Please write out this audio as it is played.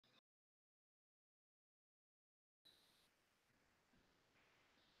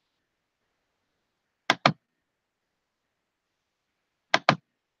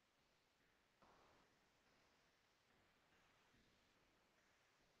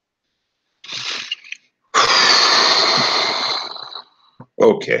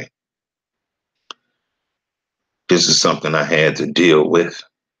Okay, this is something I had to deal with.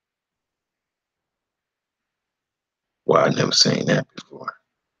 Well, I've never seen that before.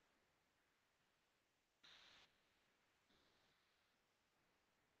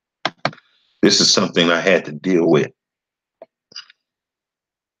 This is something I had to deal with.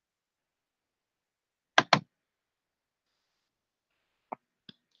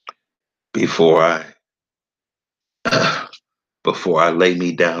 Before I before I lay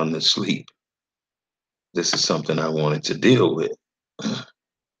me down to sleep. This is something I wanted to deal with. I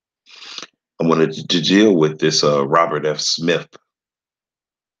wanted to deal with this Robert F. Smith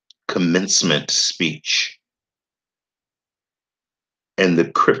commencement speech and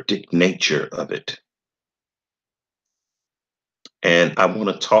the cryptic nature of it. And I want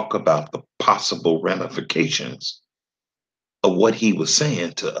to talk about the possible ramifications of what he was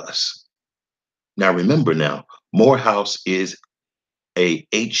saying to us. Now, remember now, Morehouse is a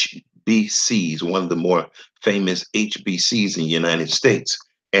HBCs, one of the more famous HBCs in the United States,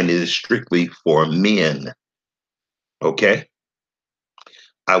 and it is strictly for men. Okay?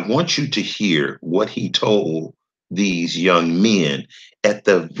 I want you to hear what he told these young men at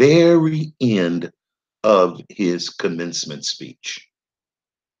the very end of his commencement speech.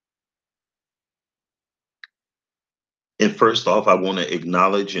 And first off, I want to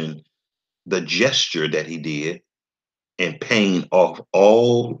acknowledge the gesture that he did in paying off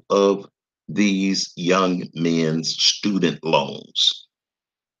all of these young men's student loans.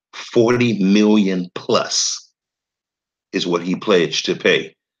 40 million plus is what he pledged to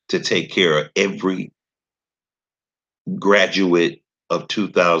pay to take care of every graduate of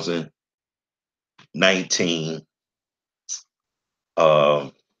 2019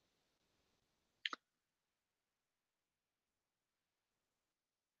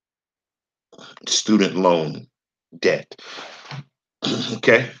 student loan debt.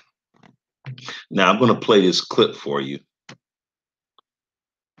 Okay. Now I'm going to play this clip for you. I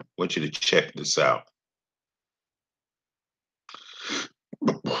want you to check this out.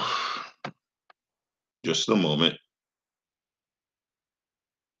 Just a moment.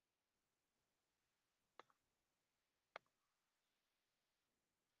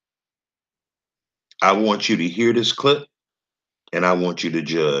 I want you to hear this clip and I want you to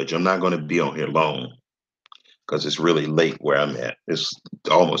judge. I'm not going to be on here long because it's really late where I'm at. It's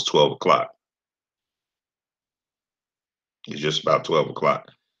almost 12 o'clock. It's just about 12 o'clock.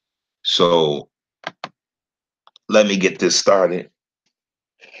 So let me get this started.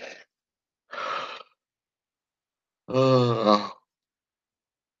 Let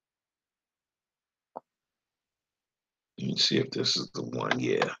me see if this is the one.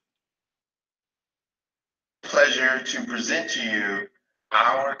 Yeah. Pleasure to present to you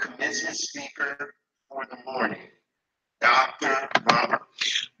our commencement speaker for the morning, Dr. Robert.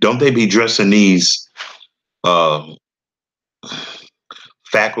 Don't they be dressing these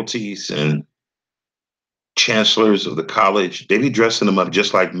faculties and chancellors of the college? They be dressing them up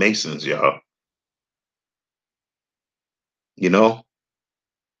just like Masons, y'all. You know,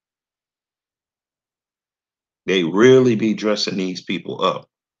 they really be dressing these people up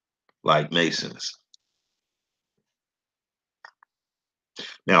like Masons.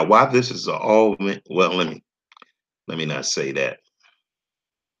 Now, why this is all, well, let me not say that.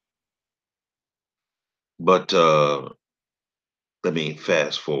 But let me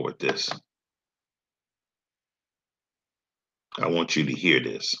fast forward this. I want you to hear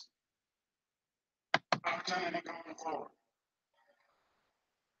this.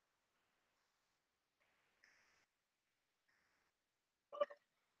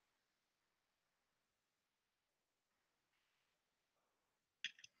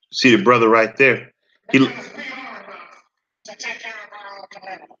 See the brother right there? He,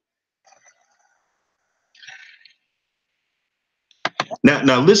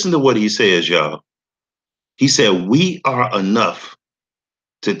 now listen to what he says, y'all. He said, we are enough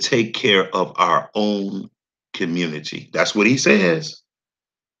to take care of our own community. That's what he says.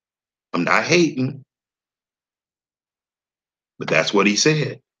 I'm not hating, but that's what he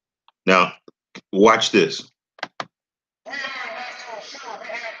said. Now, watch this.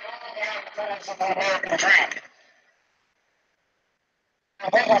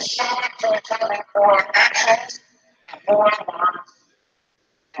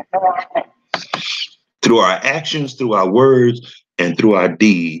 Through our actions, through our words, and through our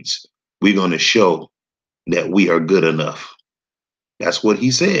deeds, we're going to show that we are good enough. That's what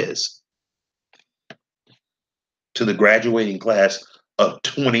he says to the graduating class of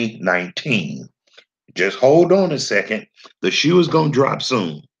 2019. Just hold on a second. The shoe is going to drop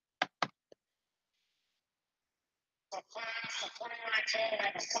soon. The class of 2019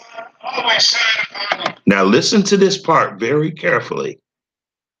 always shine upon you. Now listen to this part very carefully.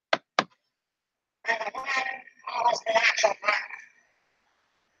 May the wind always be at your back.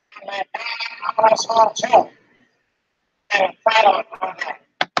 And may God always hold you and fight on that.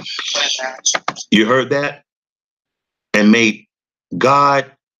 You heard that? And may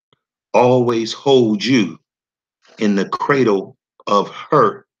God always hold you in the cradle of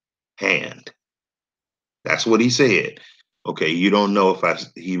her hand. That's what he said. Okay, you don't know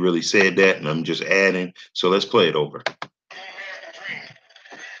if he really said that, and I'm just adding. So let's play it over.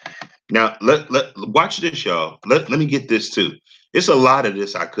 Now let watch this, y'all. Let me get this too. It's a lot of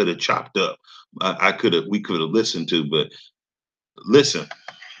this I could have chopped up. We could have listened to, but listen.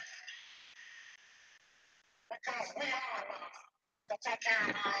 Because we are enough to take care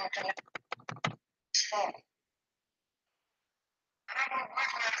of our own connection. And I want my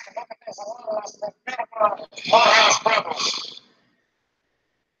class to look at this a little as the beautiful Morehouse brothers.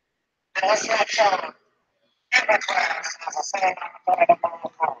 And let's make sure every class has the same opportunity to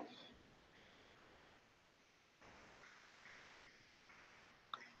move forward.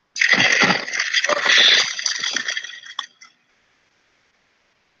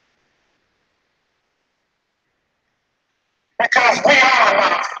 Because we are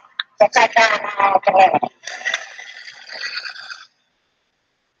enough to take care of our own community.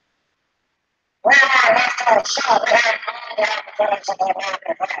 We are enough to ensure we have all the opportunities of the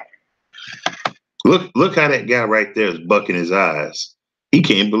American dream. Look how that guy right there is bucking his eyes. He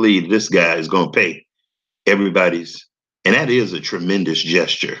can't believe this guy is going to pay everybody's, and that is a tremendous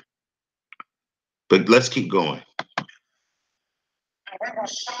gesture. But let's keep going. And we will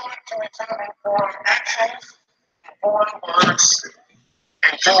show it to each other through our actions, and through our words,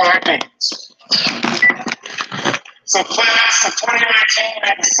 and through our deeds. So class of 2019,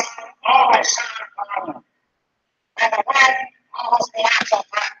 may the sun always shine upon you. May the wind always be at your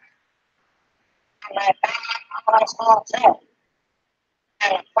back. And may God always hold you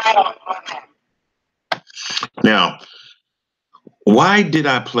and fight on that. Now, why did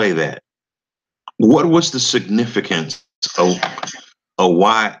I play that? What was the significance of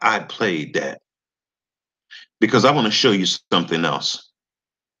why I played that? Because I want to show you something else.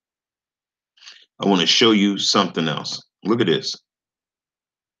 I want to show you something else. Look at this.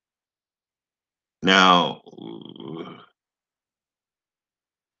 Now,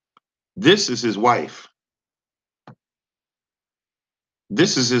 this is his wife.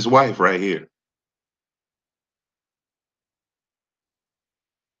 This is his wife right here.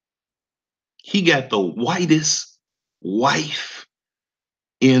 He got the whitest wife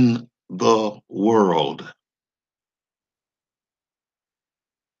in the world.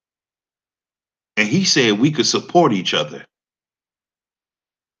 And he said we could support each other.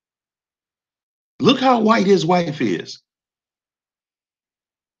 Look how white his wife is.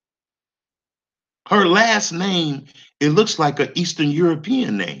 Her last name, it looks like an Eastern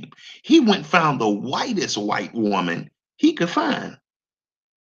European name. He went found the whitest white woman he could find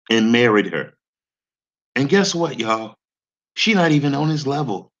and married her. And guess what, y'all? She's not even on his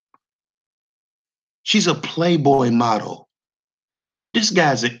level. She's a Playboy model. This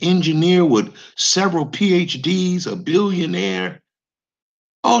guy's an engineer with several PhDs, a billionaire.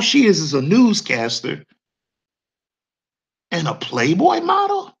 All she is a newscaster and a Playboy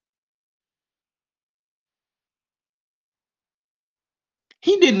model.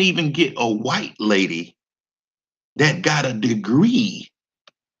 He didn't even get a white lady that got a degree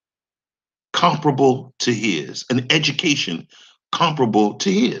comparable to his, an education comparable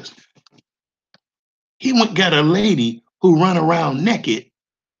to his. He went got a lady who run around naked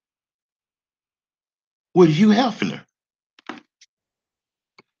with Hugh Hefner.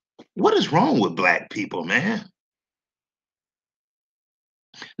 What is wrong with black people, man?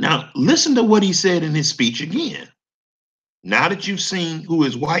 Now, listen to what he said in his speech again. Now that you've seen who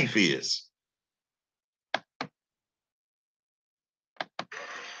his wife is.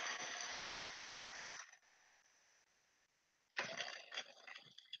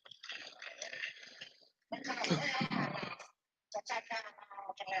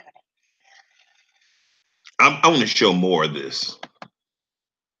 I want to show more of this.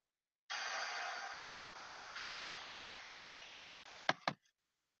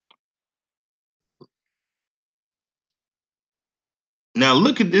 Now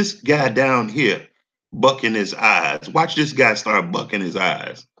look at this guy down here bucking his eyes. Watch this guy start bucking his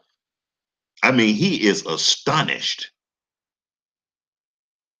eyes. I mean, he is astonished.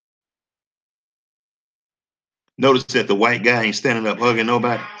 Notice that the white guy ain't standing up hugging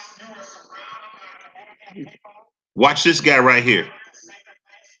nobody. Watch this guy right here.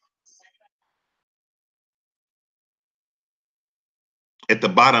 at the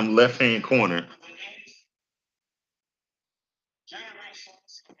bottom left-hand corner.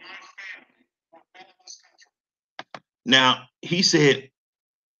 Generations of my family have been in this country. Now, he said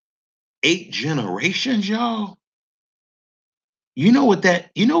 8 generations, y'all. You know what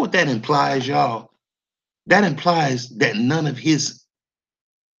that implies, y'all? That implies that none of his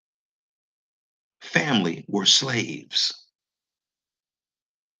family were slaves.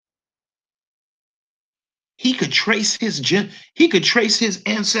 He could trace his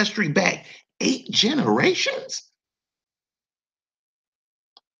ancestry back 8 generations.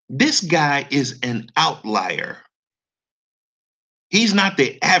 This guy is an outlier. He's not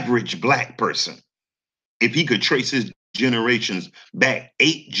the average Black person. If he could trace his generations back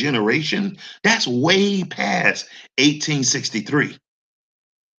 8 generations, that's way past 1863.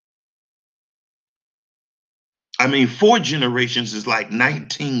 I mean, 4 generations is like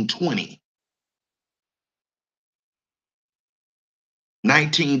 1920,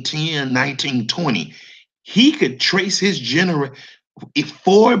 1910, 1920. He could trace his if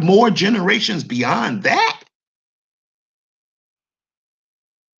 4 more generations beyond that.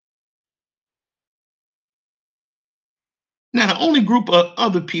 Now, the only group of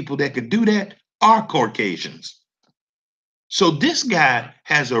other people that could do that are Caucasians. So this guy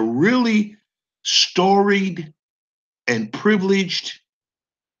has a really storied and privileged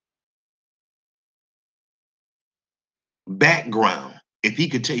background. If he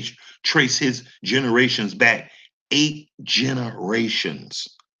could trace his generations back 8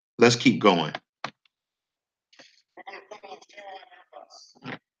 generations. Let's keep going. We're going to put those two on your bus.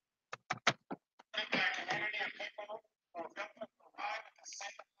 Think by a community of people who have helped us arrive at the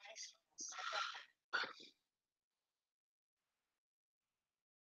same place in the same way.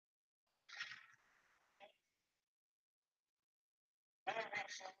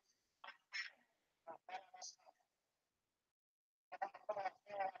 Generations of my family have been in this country. We're going to put those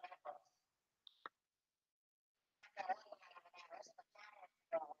two on your bus. I've got one line over there. This is the family to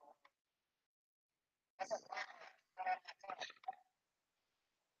go with. This is my line. Put on your phone.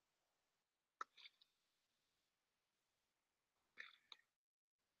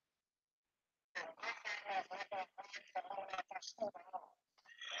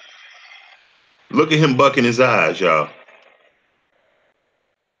 Look at him bucking his eyes, y'all.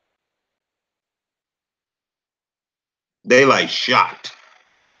 They like shocked.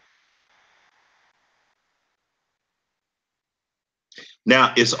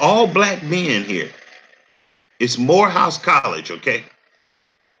 Now, it's all Black men here. It's Morehouse College, okay?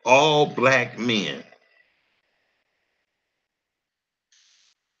 All Black men.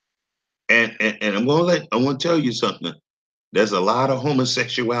 And I'm gonna tell you something. There's a lot of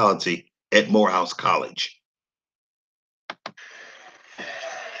homosexuality at Morehouse College. I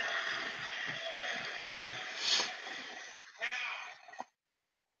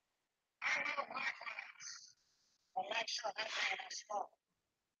know my class will make sure they pay their school.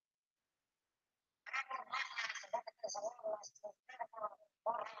 I know my class will look at this along with this beautiful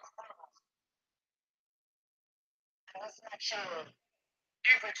Morehouse College. And let's make sure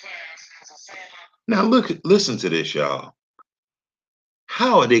every class has the same opportunity. Now listen to this, y'all.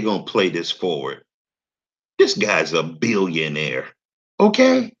 How are they gonna play this forward? This guy's a billionaire,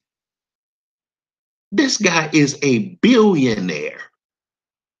 okay? This guy is a billionaire.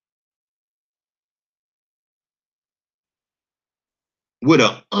 With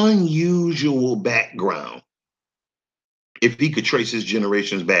an unusual background. If he could trace his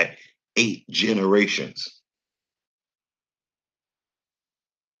generations back 8 generations.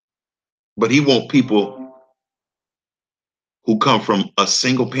 But he want people who come from a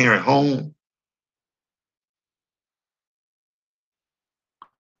single parent home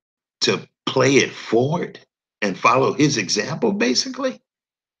to play it forward and follow his example, basically.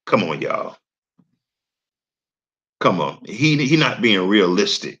 Come on, y'all. Come on. He not being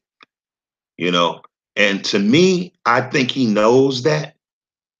realistic, you know. And to me, I think he knows that.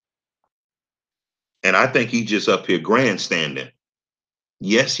 And I think he just up here grandstanding.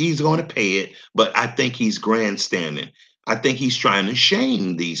 Yes, he's going to pay it, but I think he's grandstanding. I think he's trying to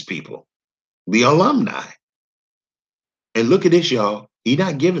shame these people, the alumni. And look at this, y'all. He's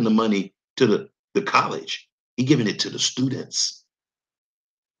not giving the money to the college. He's giving it to the students.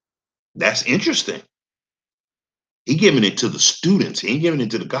 That's interesting. He's giving it to the students. He ain't giving it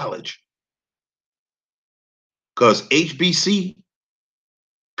to the college. Because HBC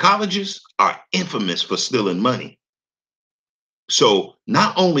colleges are infamous for stealing money. So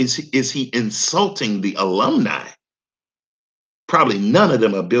not only is he insulting the alumni, probably none of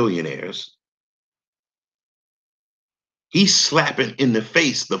them are billionaires. He's slapping in the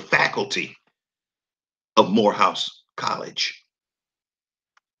face the faculty of Morehouse College.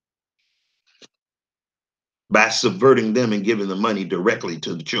 by subverting them and giving the money directly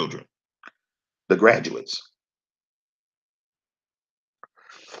to the children, the graduates.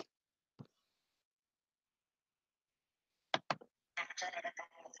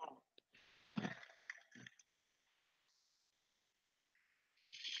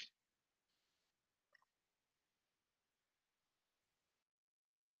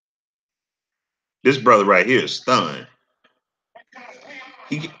 This brother right here is stunned.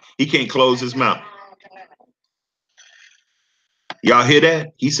 He can't close his mouth. Y'all hear that?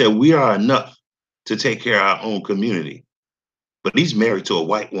 He said, we are enough to take care of our own community. But he's married to a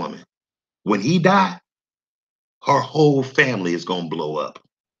white woman. When he died, her whole family is going to blow up.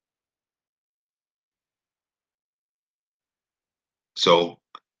 So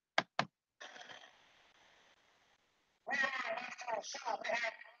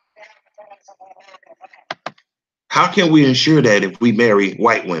how can we ensure that if we marry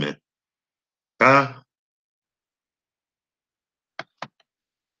white women? Huh?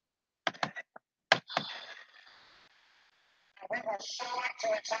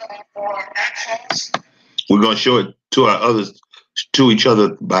 We're going to show it to our others, to each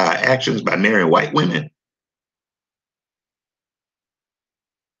other by our actions, by marrying white women.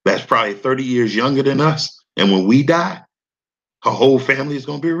 That's probably 30 years younger than us. And when we die, her whole family is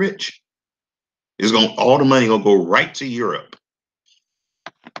going to be rich. All the money going to go right to Europe.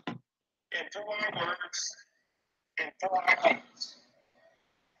 And through our works, and through our hands.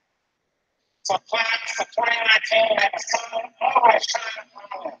 So class of 2019 and the sun always shine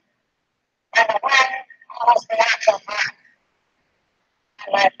on. And the wind always be at your back.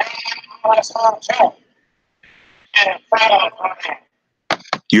 And my dad always holds you. And in front of her.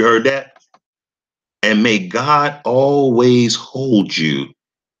 You heard that? And may God always hold you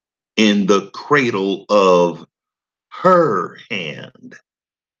in the cradle of her hand.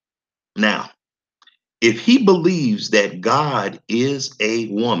 Now, if he believes that God is a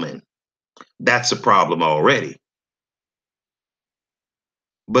woman, that's a problem already.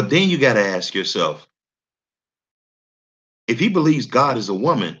 But then you got to ask yourself, if he believes God is a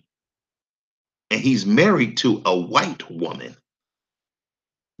woman and he's married to a white woman,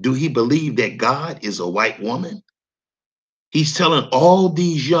 do he believe that God is a white woman? He's telling all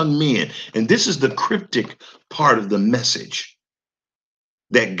these young men, and this is the cryptic part of the message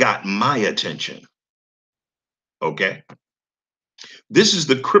that got my attention. Okay? This is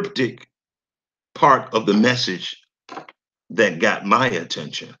the cryptic part of the message that got my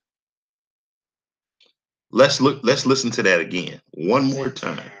attention. Let's listen to that again. One more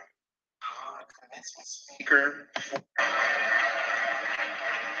time. Speaker.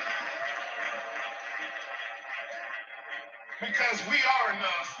 Because we are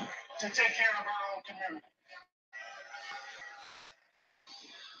enough to take care of our own community.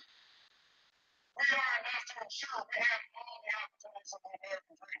 We are enough to ensure we have all the opportunities of the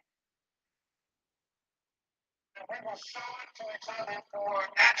American dream. And we will show it to each other for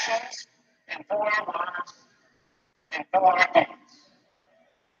actions and for our words and for our deeds.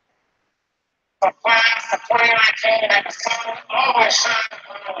 The class of 2019 and the sun always shines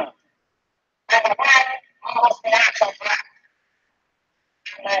on. And the wind always be at your back.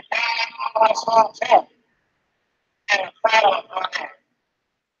 And my dad always holds you. And in front of her.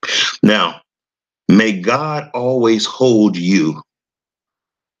 Now, may God always hold you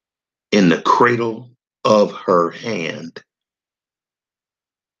in the cradle of her hand.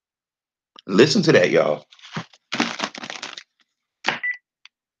 Listen to that, y'all.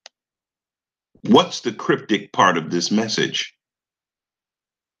 What's the cryptic part of this message?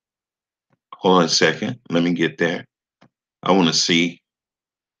 Hold on a second. Let me get there. I want to see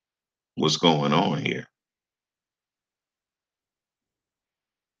what's going on here.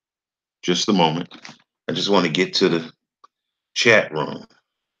 Just a moment. I just want to get to the chat room.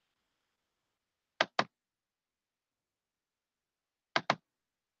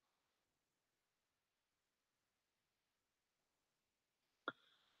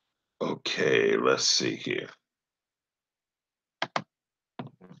 Okay, let's see here.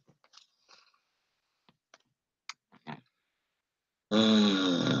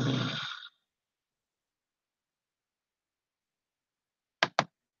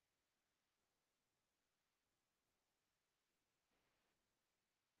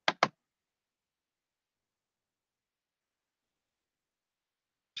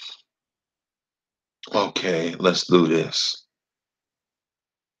 Okay, let's do this.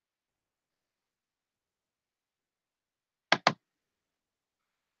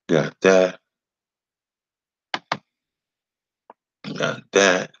 Got that. Got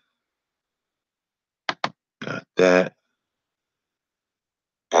that. Got that.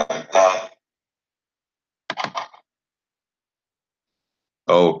 Got that.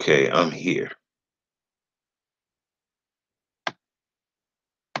 Okay, I'm here.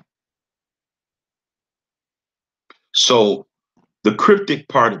 So the cryptic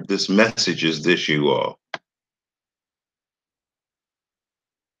part of this message is this, you all.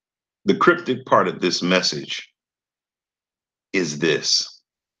 The cryptic part of this message is this.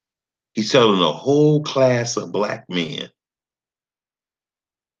 He's telling a whole class of black men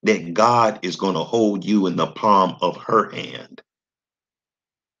that God is going to hold you in the palm of her hand.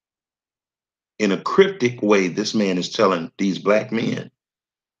 In a cryptic way, this man is telling these black men,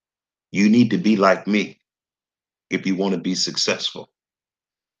 you need to be like me if you want to be successful.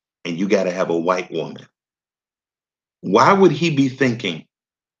 And you got to have a white woman. Why would he be thinking,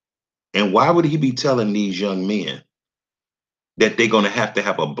 and why would he be telling these young men that they're going to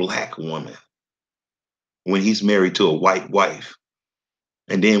have a black woman when he's married to a white wife?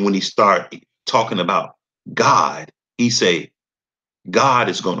 And then when he start talking about God, he say, God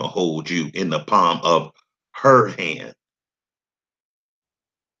is going to hold you in the palm of her hand.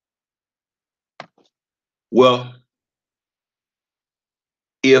 Well,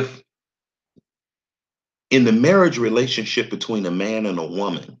 if in the marriage relationship between a man and a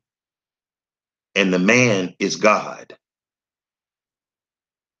woman, and the man is God,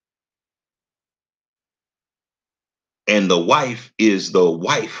 and the wife is the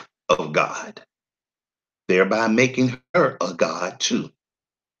wife of God, thereby making her a God too,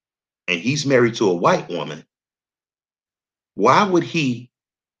 and he's married to a white woman, why would he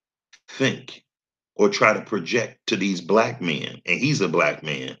think or try to project to these black men, and he's a black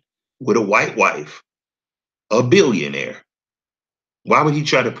man with a white wife, a billionaire? Why would he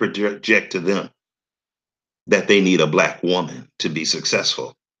try to project to them that they need a black woman to be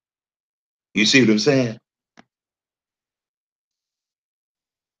successful? You see what I'm saying?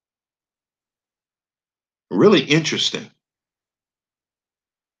 Really interesting.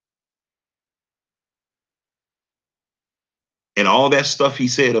 And all that stuff he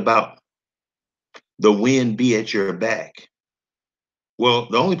said about the wind be at your back. Well,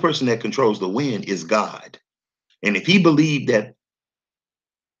 the only person that controls the wind is God. And if he believed that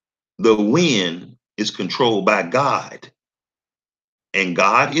the wind is controlled by God, and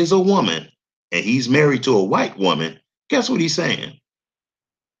God is a woman, and he's married to a white woman, guess what he's saying?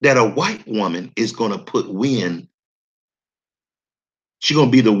 That a white woman is going to put wind, she's going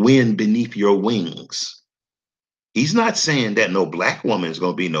to be the wind beneath your wings. He's not saying that no black woman is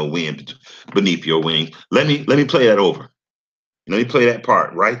going to be no wind beneath your wing. Let me play that over. Let me play that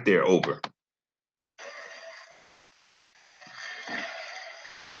part right there over.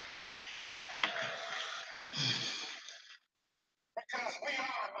 Because we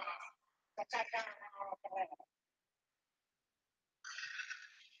are enough to take down our own community.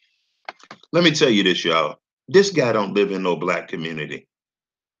 Let me tell you this, y'all. This guy don't live in no black community.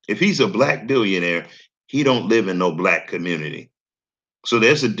 If he's a black billionaire, he don't live in no black community. So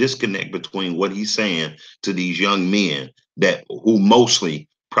there's a disconnect between what he's saying to these young men that who mostly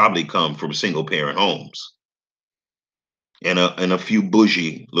probably come from single parent homes and a few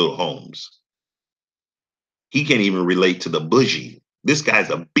bougie little homes. He can't even relate to the bougie. This guy's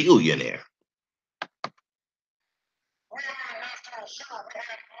a billionaire. We are enough to ensure we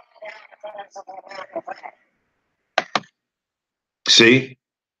have all the opportunities of the American flag. See,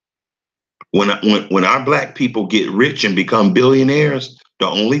 when our black people get rich and become billionaires, the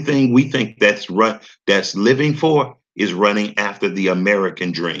only thing we think that's living for is running after the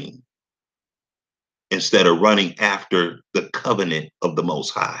American dream instead of running after the covenant of the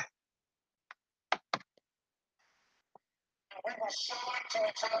Most High. We will show it to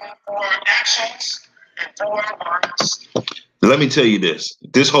each other through our actions and through our words. Let me tell you this.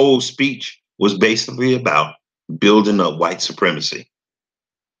 This whole speech was basically about building up white supremacy.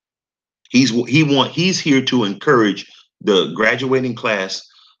 He's here to encourage the graduating class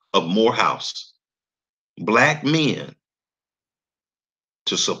of Morehouse, black men,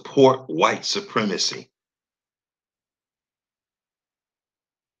 to support white supremacy.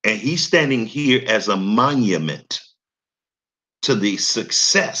 And he's standing here as a monument to the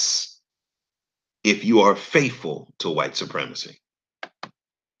success if you are faithful to white supremacy.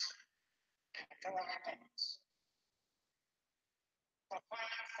 Through our deeds. The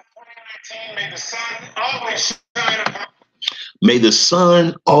class of 2019, may the sun always shine upon. May the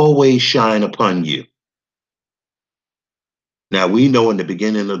sun always shine upon you. Now we know in the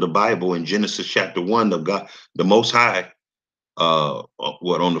beginning of the Bible in Genesis chapter 1, the Most High, on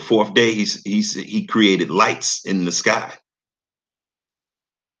the fourth day, he created lights in the sky.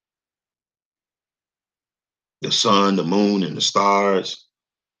 The sun, the moon, and the stars.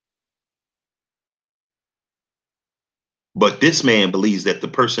 But this man believes that the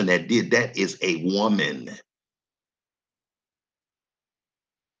person that did that is a woman.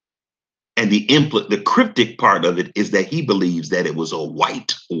 And the cryptic part of it is that he believes that it was a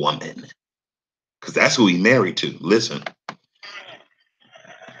white woman. Because that's who he married to. Listen.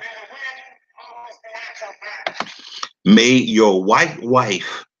 May your white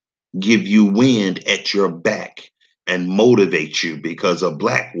wife give you wind at your back and motivate you, because a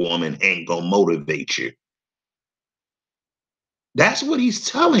black woman ain't gonna motivate you. That's what he's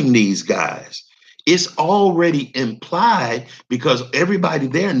telling these guys. It's already implied because everybody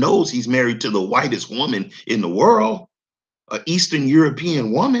there knows he's married to the whitest woman in the world, an Eastern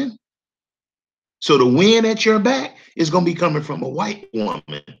European woman. So the wind at your back is going to be coming from a white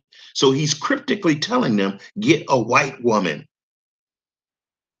woman. So he's cryptically telling them, get a white woman.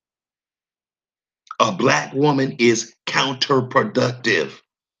 A black woman is counterproductive.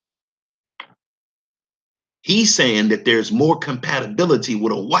 He's saying that there's more compatibility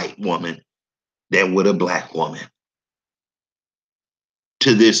with a white woman than with a black woman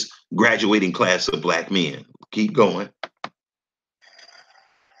to this graduating class of black men. Keep going.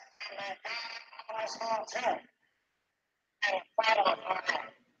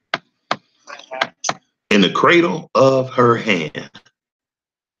 In the cradle of her hand.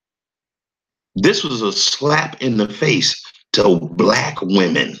 This was a slap in the face to black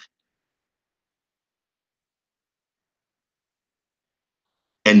women.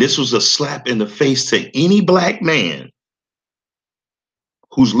 And this was a slap in the face to any black man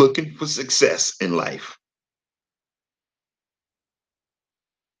who's looking for success in life.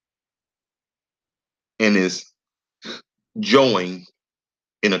 And is joined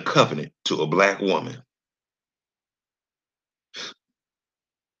in a covenant to a black woman.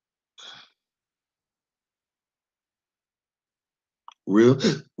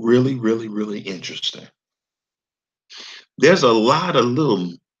 Really interesting. There's a lot of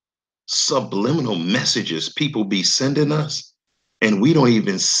little subliminal messages people be sending us, and we don't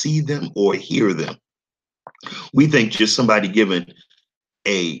even see them or hear them. We think just somebody giving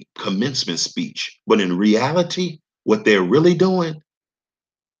a commencement speech, but in reality, what they're really doing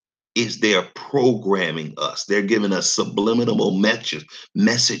is they're programming us. They're giving us subliminal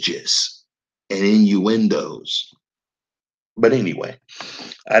messages and innuendos. But anyway,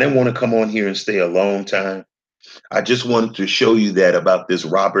 I didn't want to come on here and stay a long time. I just wanted to show you that about this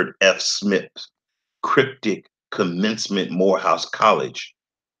Robert F. Smith cryptic Commencement Morehouse College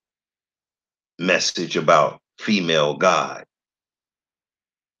message about female God.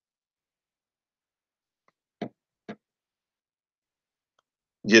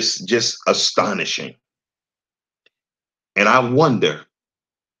 Just astonishing. And I wonder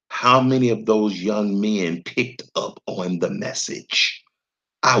how many of those young men picked up on the message.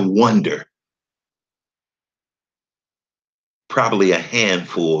 I wonder. Probably a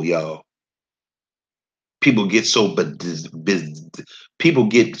handful, y'all. People get so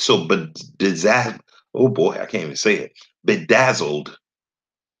oh boy, I can't even say it. Bedazzled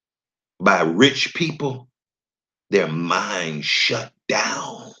by rich people, their minds shut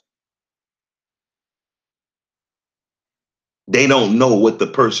down. They don't know what the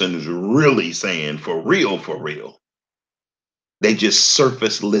person is really saying for real, for real. They just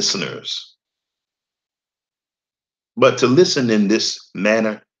surface listeners. But to listen in this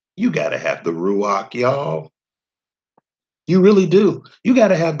manner, you got to have the Ruach, y'all. You really do. You got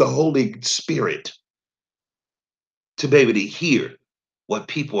to have the Holy Spirit to be able to hear what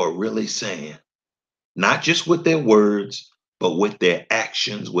people are really saying, not just with their words, but with their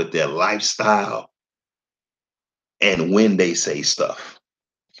actions, with their lifestyle, and when they say stuff.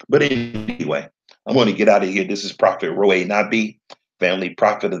 But anyway, I'm going to get out of here. This is Prophet Roe Nabi, family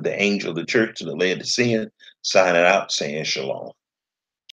prophet of the angel of the church of the Laodicean, signing out, saying shalom.